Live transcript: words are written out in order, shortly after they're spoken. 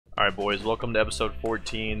Alright boys, welcome to episode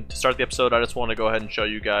 14. To start the episode, I just want to go ahead and show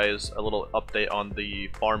you guys a little update on the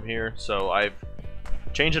farm here. So I've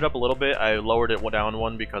changed it up a little bit. I lowered it down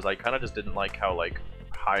one because I kind of just didn't like how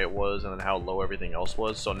high it was and then how low everything else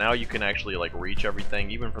was. So now you can actually reach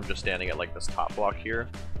everything even from just standing at this top block here.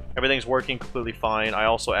 Everything's working completely fine. I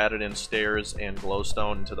also added in stairs and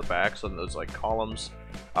glowstone into the back, so those columns.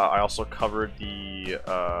 I also covered the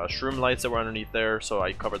shroom lights that were underneath there, so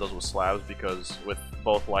I covered those with slabs because with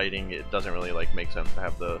both lighting it doesn't really make sense to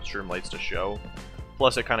have the shroom lights to show.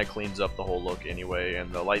 Plus it kind of cleans up the whole look anyway,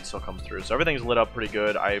 and the light still comes through, so everything's lit up pretty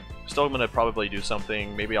good. I'm still gonna probably do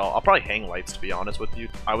something. Maybe I'll probably hang lights, to be honest with you.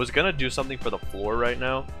 I was gonna do something for the floor right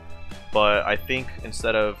now, but I think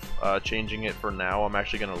instead of changing it for now, I'm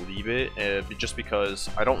actually going to leave it just because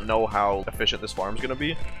I don't know how efficient this farm's going to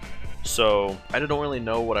be. So I don't really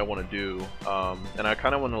know what I want to do, and I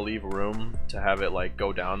kind of want to leave room to have it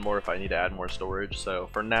go down more if I need to add more storage. So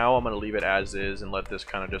for now I'm going to leave it as is and let this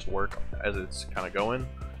kind of just work as it's kind of going.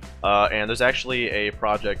 And there's actually a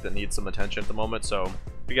project that needs some attention at the moment, so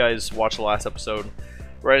if you guys watched the last episode,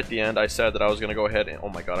 right at the end, I said that I was going to go ahead and... Oh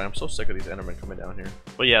my god, I'm so sick of these Endermen coming down here.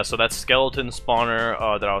 But yeah, so that skeleton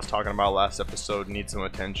spawner that I was talking about last episode needs some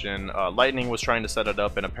attention. Lightning was trying to set it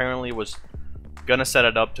up and apparently was going to set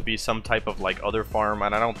it up to be some type of other farm,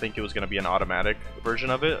 and I don't think it was going to be an automatic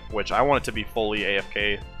version of it, which I want it to be fully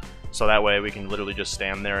AFK, so that way we can literally just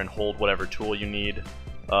stand there and hold whatever tool you need,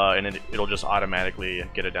 and it'll just automatically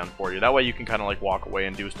get it down for you. That way you can kind of walk away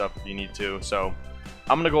and do stuff if you need to. So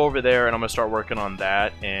I'm going to go over there and I'm going to start working on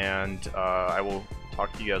that, and I will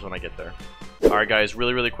talk to you guys when I get there. Alright guys,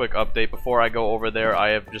 really quick update. Before I go over there, I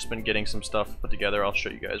have just been getting some stuff put together. I'll show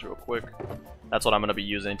you guys real quick. That's what I'm going to be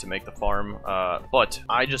using to make the farm. But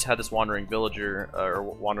I just had this wandering villager, or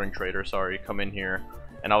wandering trader, sorry, come in here.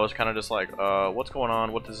 And I was kind of just like, what's going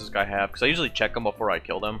on? What does this guy have? Because I usually check them before I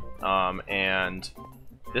kill them. And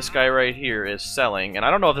this guy right here is selling. And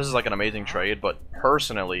I don't know if this is an amazing trade, but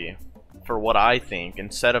personally, for what I think,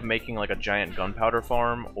 instead of making a giant gunpowder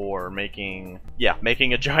farm or making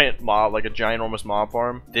a giant mob, a ginormous mob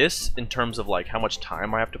farm, this in terms of how much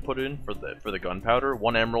time I have to put in for the gunpowder,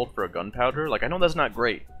 1 emerald for a gunpowder, I know that's not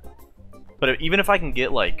great, but even if I can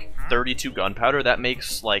get 32 gunpowder, that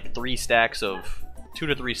makes 3 stacks of 2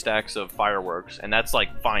 to 3 stacks of fireworks, and that's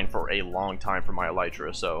fine for a long time for my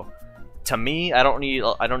elytra. So to me, I don't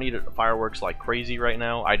need fireworks like crazy right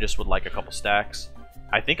now. I just would like a couple stacks.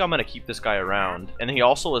 I think I'm going to keep this guy around. And he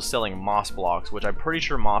also is selling moss blocks, which I'm pretty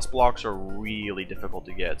sure moss blocks are really difficult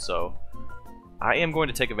to get. So I am going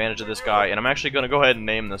to take advantage of this guy, and I'm actually going to go ahead and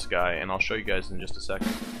name this guy, and I'll show you guys in just a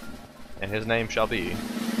second. And his name shall be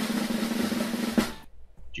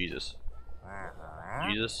Jesus.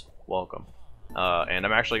 Jesus, welcome. And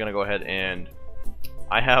I'm actually going to go ahead and...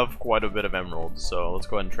 I have quite a bit of emeralds, so let's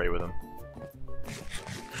go ahead and trade with him.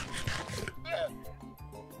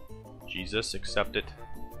 Jesus, accept it.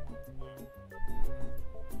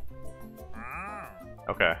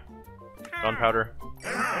 Okay. Gunpowder.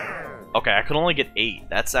 Okay, I can only get 8.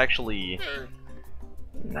 That's actually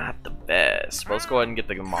not the best. But let's go ahead and get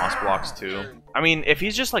the moss blocks too. I mean, if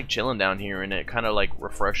he's just chilling down here and it kind of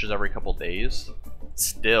refreshes every couple days,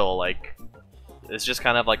 still it's just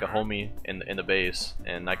kind of like a homie in the base,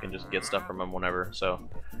 and I can just get stuff from him whenever. So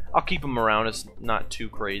I'll keep him around. It's not too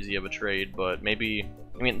crazy of a trade, but maybe...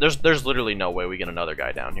 I mean, there's literally no way we get another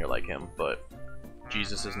guy down here like him, but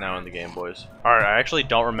Jesus is now in the game, boys. Alright, I actually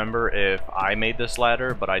don't remember if I made this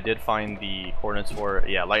ladder, but I did find the coordinates for it.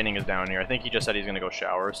 Yeah, Lightning is down here. I think he just said he's gonna go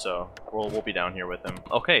shower, so we'll be down here with him.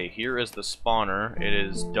 Okay, here is the spawner. It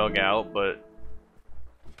is dug out, but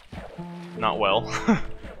not well.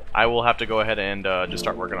 I will have to go ahead and just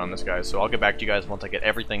start working on this, guys. So I'll get back to you guys once I get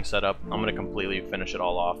everything set up. I'm gonna completely finish it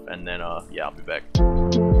all off, and then yeah, I'll be back.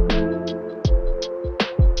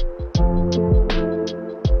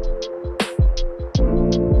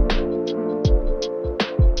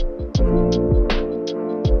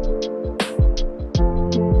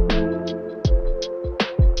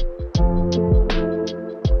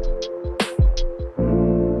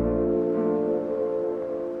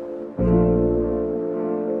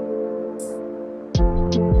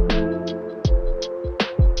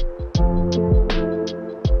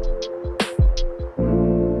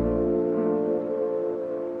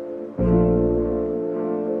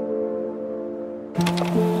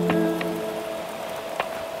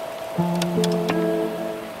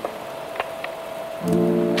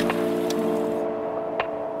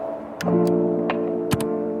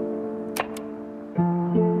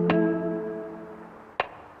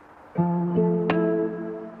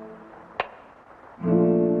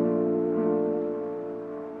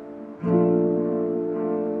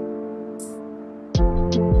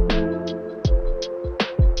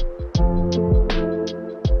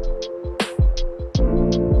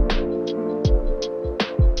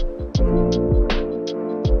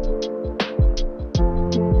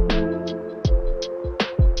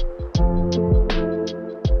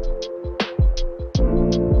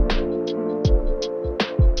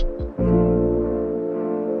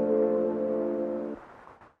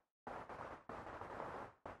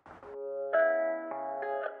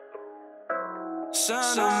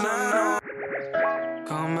 Sentimental.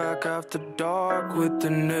 Come back after dark with the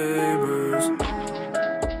neighbors.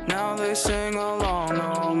 Now they sing along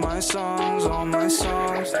all my songs, all my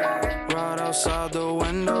songs. Right outside the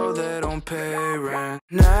window, they don't pay rent.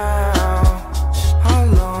 Now,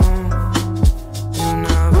 alone, you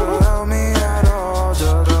never help me at all,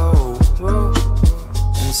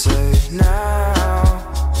 and say now,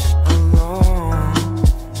 alone,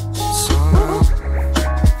 so now.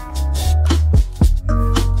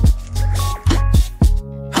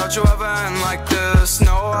 How'd you ever end like this?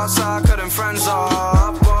 No outside, cutting friends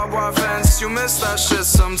off. Barbed wire fence, you miss that shit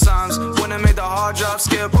sometimes. When I made the hard drive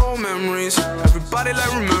skip old memories. Everybody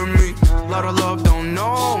like remember me. Lot of love, don't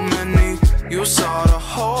know many. You saw the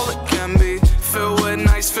hole it can be. Filled with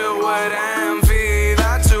nights, filled with envy.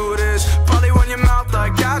 That's who it is. Probably run your mouth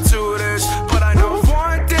like that's who it is. But I know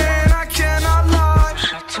one thing I cannot lie.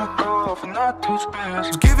 Shit took off and that dude's bitch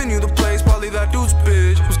was giving you the place, probably that dude's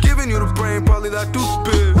bitch was giving you the brain, probably that dude's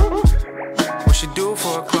bitch. What she do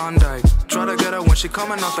for a Klondike? Try to get her when she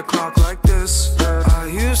coming off the clock like this. I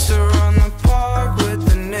used to run the park with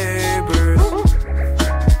the neighbors.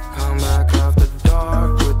 Come back after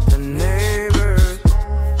dark with the neighbors.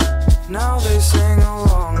 Now they sing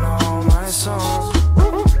along all my songs.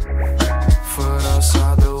 Foot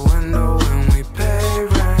outside the window when we pay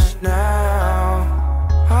rent. Now,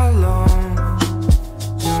 alone,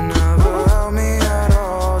 you never help me at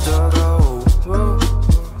all,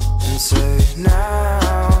 and say now,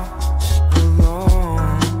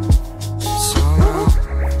 alone, so now.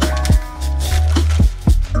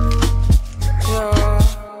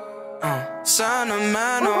 Yeah,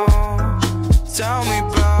 sentimental, tell me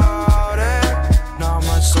about it. Not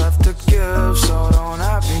much left to give, so don't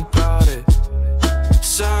ask me about it.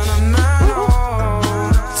 Sentimental,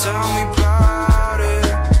 tell me about it.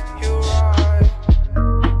 You right,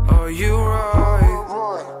 oh you right,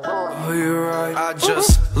 oh you right. I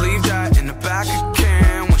just leave that in the back of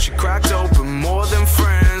can when she cracked open more than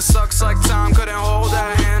friends. Sucks like time couldn't hold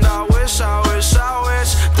that hand. I wish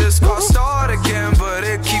this car start again, but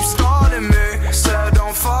it keeps stalling me. Said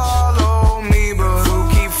don't follow me, but who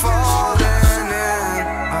keep falling in?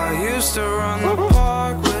 I used to run the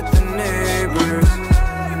park with the neighbors.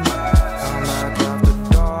 Come back after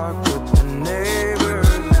dark with the neighbors.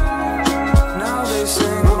 Now they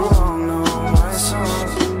sing along all my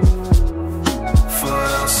songs.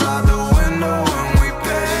 Foot outside the window when we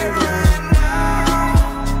pay rent.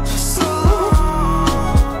 Now, so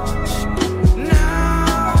now,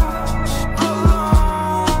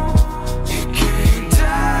 alone, you came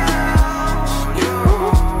down your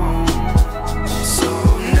own. So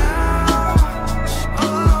now,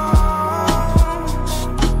 alone,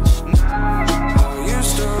 I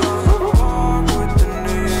used to run the park with the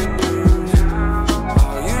neighbors. I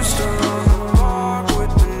used to run the park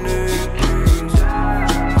with the neighbors.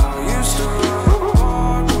 I used to run the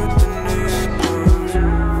park with the neighbors.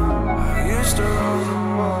 I used to run the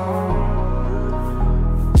park.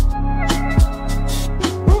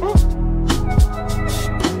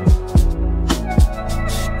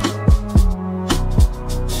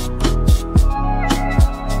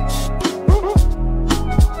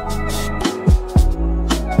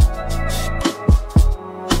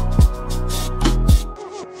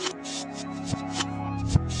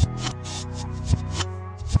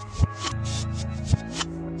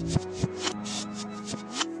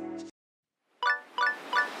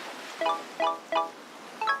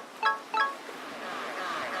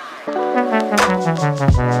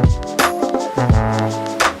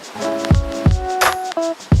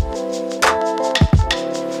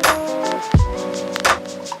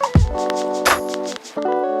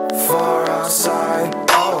 Far outside,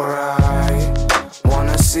 alright.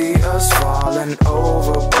 Wanna see us falling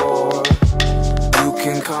overboard. You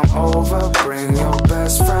can come over, bring your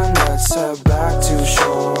best friend. Let's head back to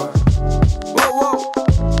shore. Whoa, whoa,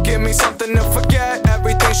 give me something to forget.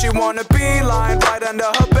 Everything she wanna be, lying right under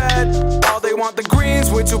her bed. All they want the greens,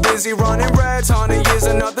 we're too busy running reds. 100 years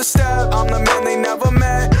another step, I'm the man they never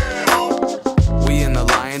met. We in the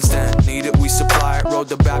lion's den, need it, we supply it. Rode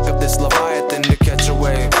the back of this Leviathan to catch a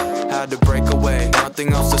wave. Had to break away,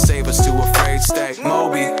 nothing else to save us, too afraid. Stay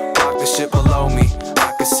Moby, rock the shit below me.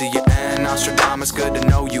 I can see your end, Nostradamus, good to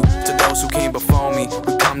know you. To those who came before me,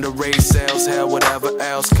 we come to raise sails. Hell, whatever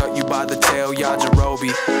else, cut you by the tail,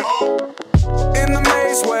 Yajirobe. In the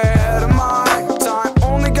maze, way ahead of my time.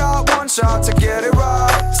 Only got one shot to get it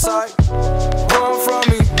right. Sight, run from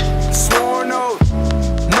me, sworn oath.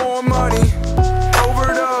 More money,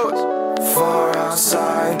 overdose. Far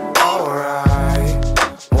outside, alright.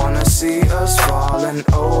 Wanna see us falling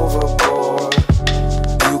overboard.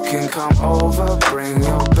 You can come over, bring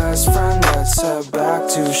your best friend, let's head back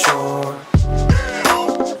to shore.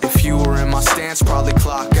 If you were in my stance, probably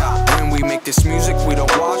clock out. When we make this music, we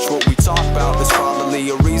don't watch what we talk about. There's probably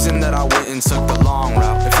a reason that I went and took the long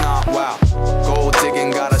route. If not, wow, gold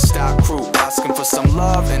digging, got a stout crew, asking for some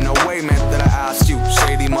love in a way meant that I asked you.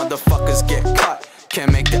 Shady motherfuckers get cut,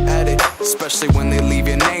 can't make the edit, especially when they leave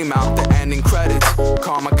your name out the ending credits.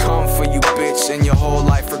 Karma come for you, bitch, and your whole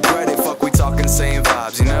life regret it. Fuck, we talking same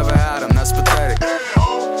vibes, you never had them, that's pathetic.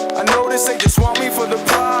 I notice they just want me for the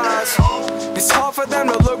prize. It's hard for them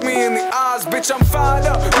to look me in the eyes. Bitch, I'm fired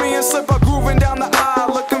up, me and Slip are grooving down the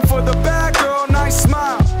aisle, looking for the bad girl, nice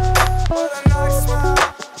smile. What a nice smile.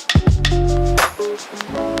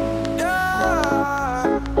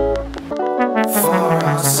 Yeah. Far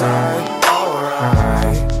outside,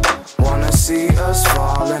 alright. Wanna see us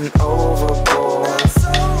falling overboard.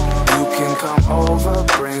 You can come over,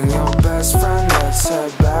 bring your best friend, let's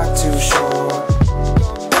head back to shore.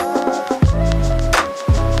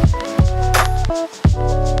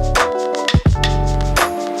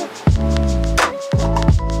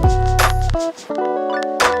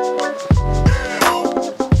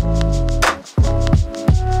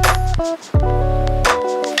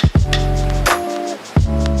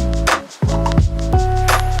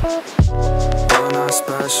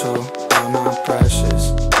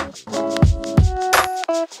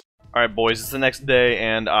 Alright boys, it's the next day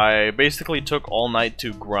and I basically took all night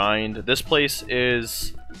to grind. This place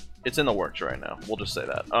is... it's in the works right now, we'll just say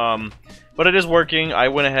that. But it is working. I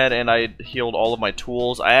went ahead and I healed all of my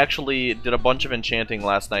tools. I actually did a bunch of enchanting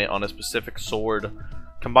last night on a specific sword.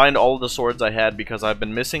 Combined all of the swords I had because I've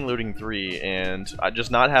been missing looting 3 and just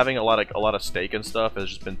not having a lot of stake and stuff has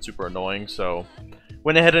just been super annoying, so...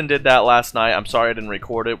 went ahead and did that last night. I'm sorry I didn't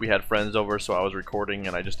record it. We had friends over, so I was recording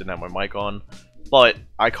and I just didn't have my mic on. But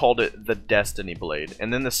I called it the Destiny Blade.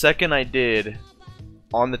 And then the second I did,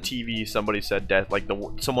 on the TV, somebody said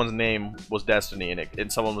someone's name was Destiny,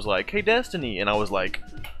 and someone was like, "Hey, Destiny," and I was like,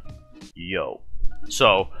 "Yo."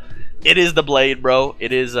 So it is the blade, bro.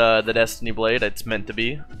 It is the Destiny Blade. It's meant to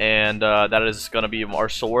be, and that is gonna be our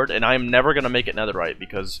sword. And I'm never gonna make it netherite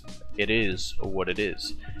because it is what it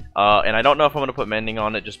is. And I don't know if I'm gonna put mending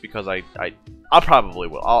on it just because I probably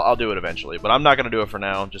will. I'll do it eventually, but I'm not gonna do it for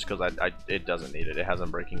now just because it doesn't need it. It has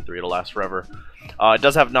Unbreaking 3. It'll last forever. It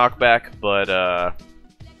does have knockback, but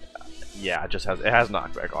yeah, it has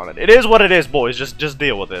knockback on it. It is what it is, boys. Just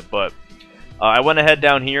deal with it. But I went ahead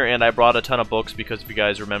down here and I brought a ton of books because if you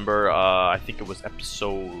guys remember, I think it was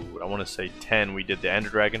episode, I want to say 10, we did the Ender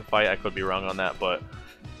Dragon fight. I could be wrong on that, but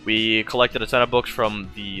we collected a ton of books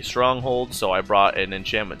from the stronghold, so I brought an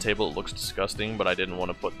enchantment table. It looks disgusting, but I didn't want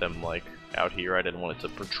to put them like out here. I didn't want it to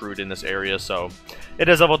protrude in this area, so it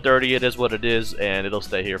is level 30. It is what it is, and it'll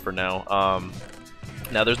stay here for now.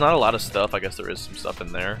 Now there's not a lot of stuff. I guess there is some stuff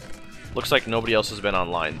in there. Looks like nobody else has been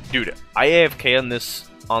online. Dude, I AFK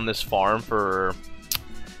on this farm for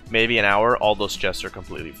maybe an hour. All those chests are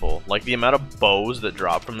completely full. Like, the amount of bows that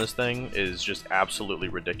drop from this thing is just absolutely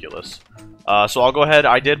ridiculous. So I'll go ahead.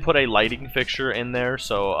 I did put a lighting fixture in there,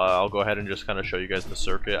 so I'll go ahead and just kind of show you guys the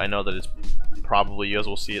circuit. I know that it's probably, you guys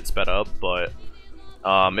will see it sped up, but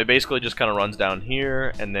it basically just kind of runs down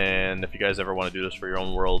here, and then if you guys ever want to do this for your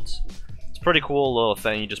own worlds, it's a pretty cool little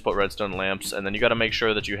thing. You just put redstone lamps, and then you got to make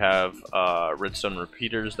sure that you have redstone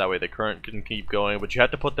repeaters. That way the current can keep going, but you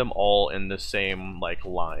have to put them all in the same like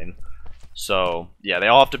line. So yeah, they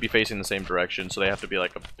all have to be facing the same direction, so they have to be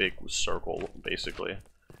like a big circle basically.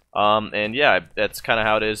 And yeah, that's kind of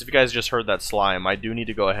how it is. If you guys just heard that slime, I do need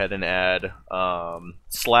to go ahead and add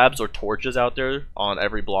slabs or torches out there on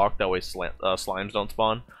every block. That way slimes don't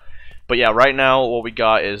spawn. But yeah, right now what we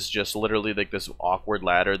got is just literally like this awkward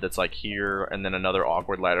ladder that's like here, and then another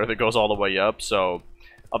awkward ladder that goes all the way up. So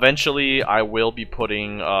eventually I will be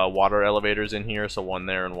putting water elevators in here, so one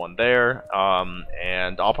there and one there.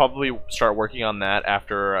 And I'll probably start working on that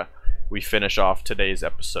after we finish off today's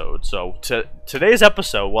episode. So today's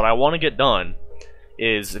episode, what I want to get done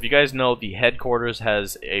is, if you guys know, the headquarters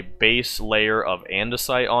has a base layer of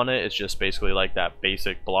andesite on it. It's just basically like that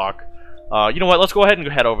basic block. You know what, let's go ahead and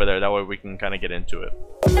head over there, that way we can kind of get into it.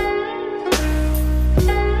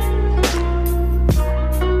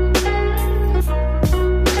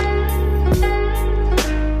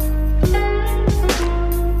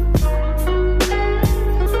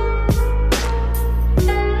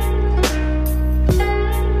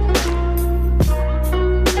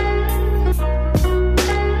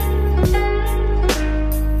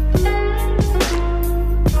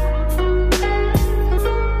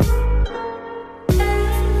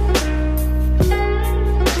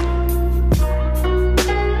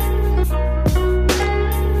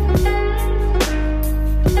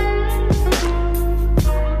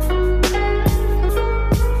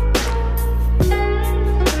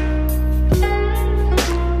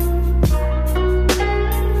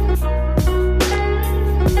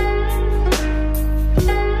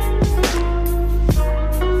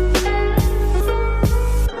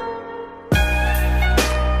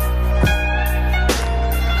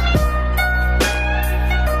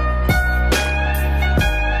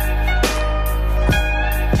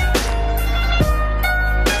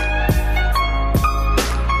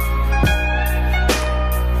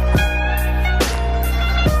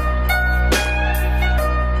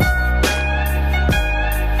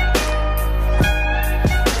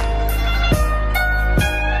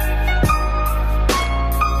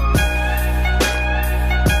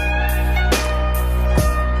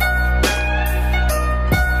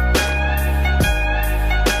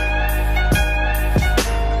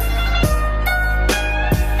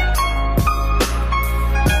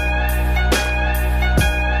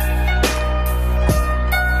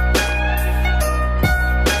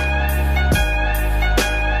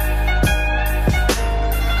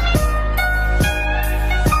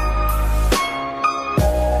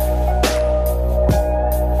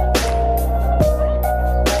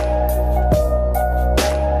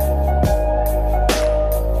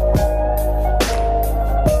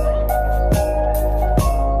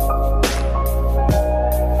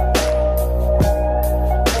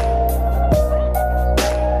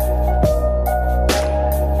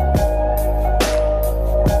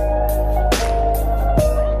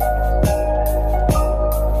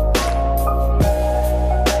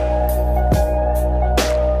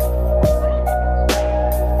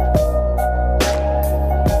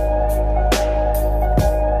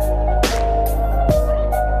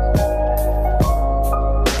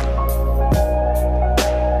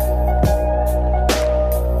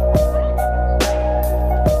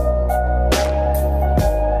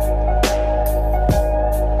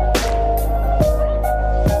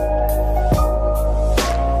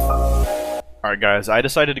 guys, I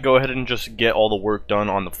decided to go ahead and just get all the work done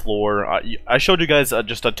on the floor. I showed you guys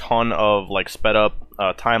just a ton of like sped up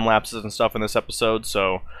time lapses and stuff in this episode,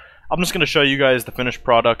 so I'm just going to show you guys the finished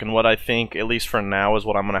product and what I think, at least for now, is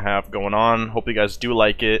what I'm going to have going on. Hope you guys do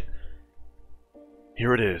like it.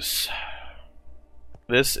 Here it is.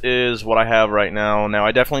 This is what I have right now. Now,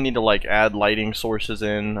 I definitely need to like add lighting sources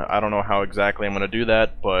in. I don't know how exactly I'm going to do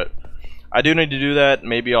that, but I do need to do that.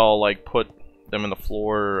 Maybe I'll like put them in the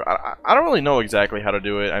floor. I don't really know exactly how to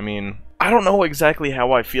do it. I mean, I don't know exactly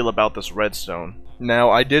how I feel about this redstone.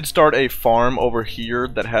 Now, I did start a farm over here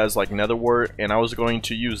that has like nether wart, and I was going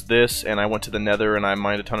to use this, and I went to the nether and I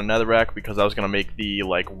mined a ton of netherrack because I was going to make the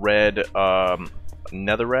like red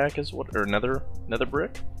netherrack is what, or nether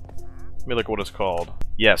brick? Let me look what it's called.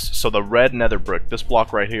 Yes, so the red nether brick. This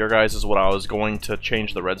block right here, guys, is what I was going to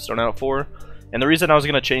change the redstone out for. And the reason I was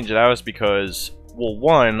going to change it out is because, well,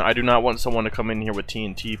 one, I do not want someone to come in here with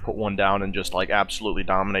TNT, put one down, and just, like, absolutely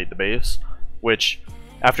dominate the base. Which,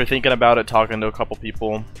 after thinking about it, talking to a couple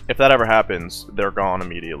people, if that ever happens, they're gone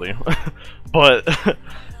immediately. But,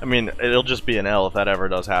 I mean, it'll just be an L if that ever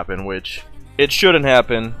does happen, which it shouldn't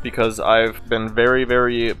happen, because I've been very,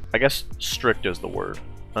 very, I guess, strict is the word,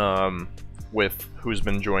 with who's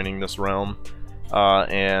been joining this realm.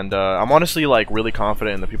 I'm honestly like really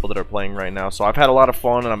confident in the people that are playing right now. So I've had a lot of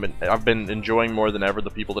fun, and I've been enjoying more than ever the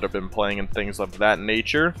people that have been playing and things of that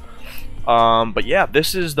nature. But yeah,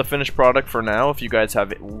 this is the finished product for now. If you guys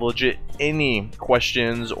have legit any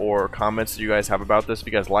questions or comments that you guys have about this, if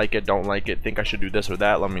you guys like it, don't like it, think I should do this or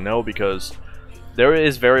that, let me know, because there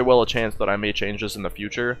is very well a chance that I may change this in the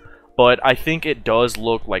future. But I think it does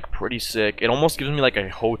look like pretty sick. It almost gives me like a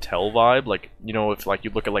hotel vibe, like, you know, if like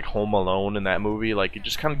you look at like Home Alone in that movie, like it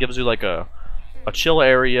just kind of gives you like a chill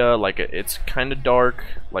area, like it's kind of dark,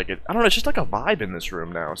 like I don't know, it's just like a vibe in this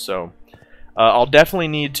room now. So I'll definitely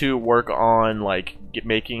need to work on like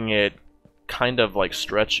making it kind of like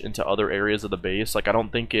stretch into other areas of the base. Like I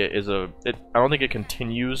don't think it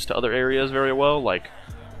continues to other areas very well. Like,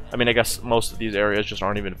 I mean, I guess most of these areas just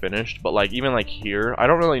aren't even finished, but like even like here, I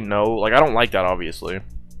don't really know, like I don't like that obviously,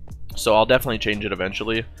 so I'll definitely change it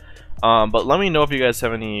eventually. But let me know if you guys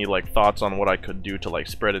have any like thoughts on what I could do to like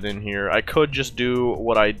spread it in here. I could just do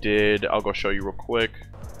what I did. I'll go show you real quick.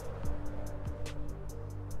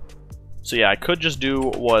 So yeah, I could just do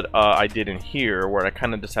what I did in here, where I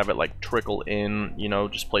kind of just have it like trickle in, you know,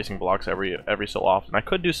 just placing blocks every so often. I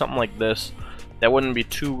could do something like this. That wouldn't be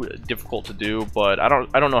too difficult to do, but I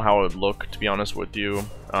don't know how it would look, to be honest with you.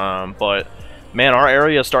 But man, our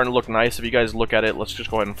area is starting to look nice. If you guys look at it, let's just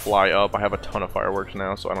go ahead and fly up. I have a ton of fireworks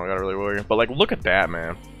now, so I don't gotta really worry. But like, look at that,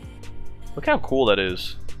 man. Look how cool that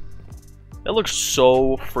is. That looks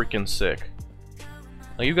so freaking sick.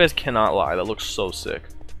 Like, you guys cannot lie. That looks so sick.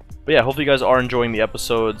 But yeah, hopefully you guys are enjoying the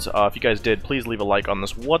episodes. If you guys did, please leave a like on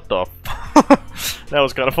this. What the f That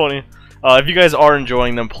was kind of funny. If you guys are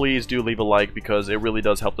enjoying them, please do leave a like, because it really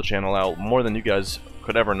does help the channel out more than you guys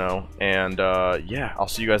could ever know. And yeah, I'll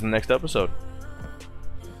see you guys in the next episode.